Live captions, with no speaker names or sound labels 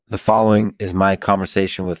The following is my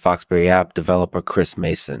conversation with Foxberry app developer Chris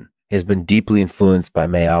Mason. He has been deeply influenced by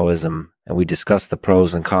Maoism, and we discuss the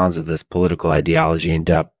pros and cons of this political ideology in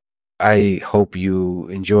depth. I hope you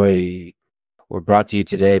enjoy. We're brought to you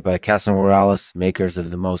today by Casa Morales, makers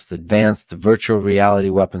of the most advanced virtual reality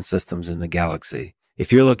weapon systems in the galaxy.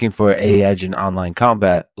 If you're looking for an edge in online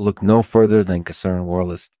combat, look no further than Concern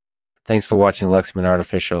Warlist. Thanks for watching Lexman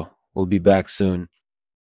Artificial. We'll be back soon.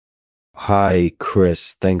 Hi,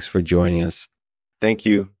 Chris. Thanks for joining us. Thank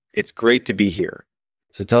you. It's great to be here.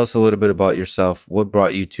 So tell us a little bit about yourself. What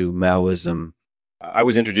brought you to Maoism? I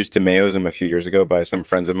was introduced to Maoism a few years ago by some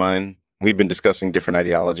friends of mine. We'd been discussing different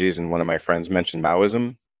ideologies, and one of my friends mentioned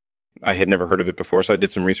Maoism. I had never heard of it before, so I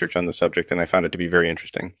did some research on the subject, and I found it to be very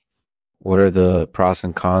interesting. What are the pros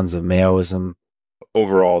and cons of Maoism?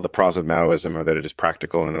 Overall, the pros of Maoism are that it is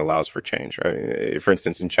practical and it allows for change. Right? For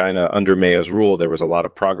instance, in China, under Mao's rule, there was a lot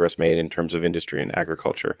of progress made in terms of industry and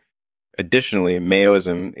agriculture. Additionally,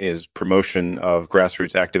 Maoism is promotion of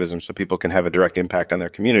grassroots activism so people can have a direct impact on their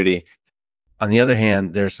community. On the other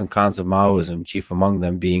hand, there are some cons of Maoism, chief among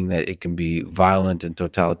them being that it can be violent and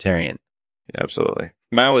totalitarian. Yeah, absolutely.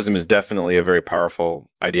 Maoism is definitely a very powerful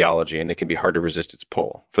ideology, and it can be hard to resist its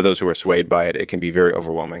pull. For those who are swayed by it, it can be very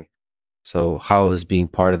overwhelming. So how has being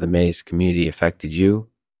part of the Maoist community affected you?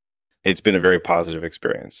 It's been a very positive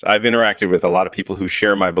experience. I've interacted with a lot of people who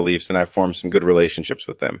share my beliefs, and I've formed some good relationships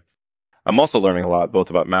with them. I'm also learning a lot,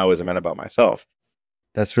 both about Maoism and about myself.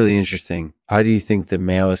 That's really interesting. How do you think the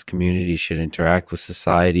Maoist community should interact with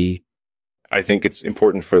society? I think it's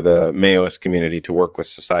important for the Maoist community to work with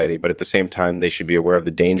society, but at the same time, they should be aware of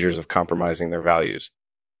the dangers of compromising their values.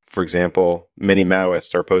 For example, many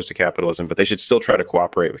Maoists are opposed to capitalism, but they should still try to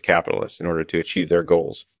cooperate with capitalists in order to achieve their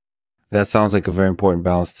goals. That sounds like a very important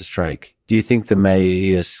balance to strike. Do you think the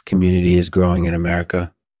Maoist community is growing in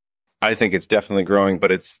America? I think it's definitely growing,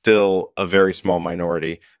 but it's still a very small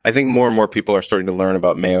minority. I think more and more people are starting to learn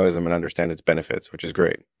about Maoism and understand its benefits, which is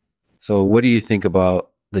great. So what do you think about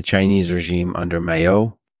the Chinese regime under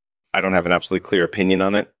Mao? I don't have an absolutely clear opinion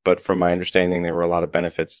on it, but from my understanding, there were a lot of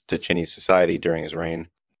benefits to Chinese society during his reign.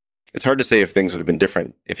 It's hard to say if things would have been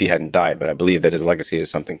different if he hadn't died, but I believe that his legacy is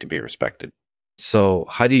something to be respected. So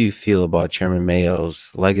how do you feel about Chairman Mao's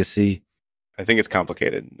legacy? I think it's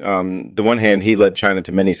complicated. The one hand, he led China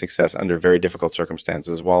to many success under very difficult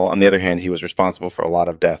circumstances, while on the other hand, he was responsible for a lot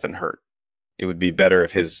of death and hurt. It would be better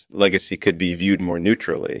if his legacy could be viewed more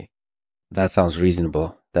neutrally. That sounds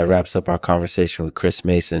reasonable. That wraps up our conversation with Chris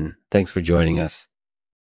Mason. Thanks for joining us.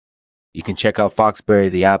 You can check out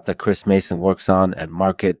Foxberry, the app that Chris Mason works on, at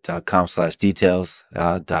market.com/details,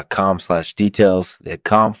 .com/details,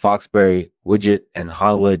 Foxberry, widget, and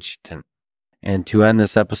Hodge. And to end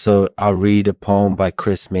this episode, I'll read a poem by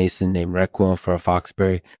Chris Mason named Requiem for a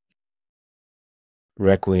Foxberry.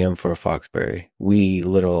 Requiem for a Foxberry. Wee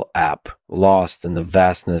little app, lost in the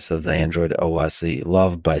vastness of the Android OS,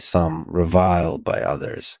 loved by some, reviled by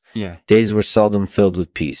others. Yeah. Days were seldom filled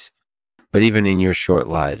with peace. But even in your short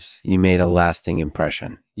lives, you made a lasting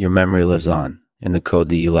impression. Your memory lives on in the code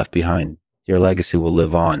that you left behind. Your legacy will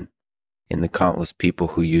live on in the countless people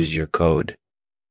who use your code.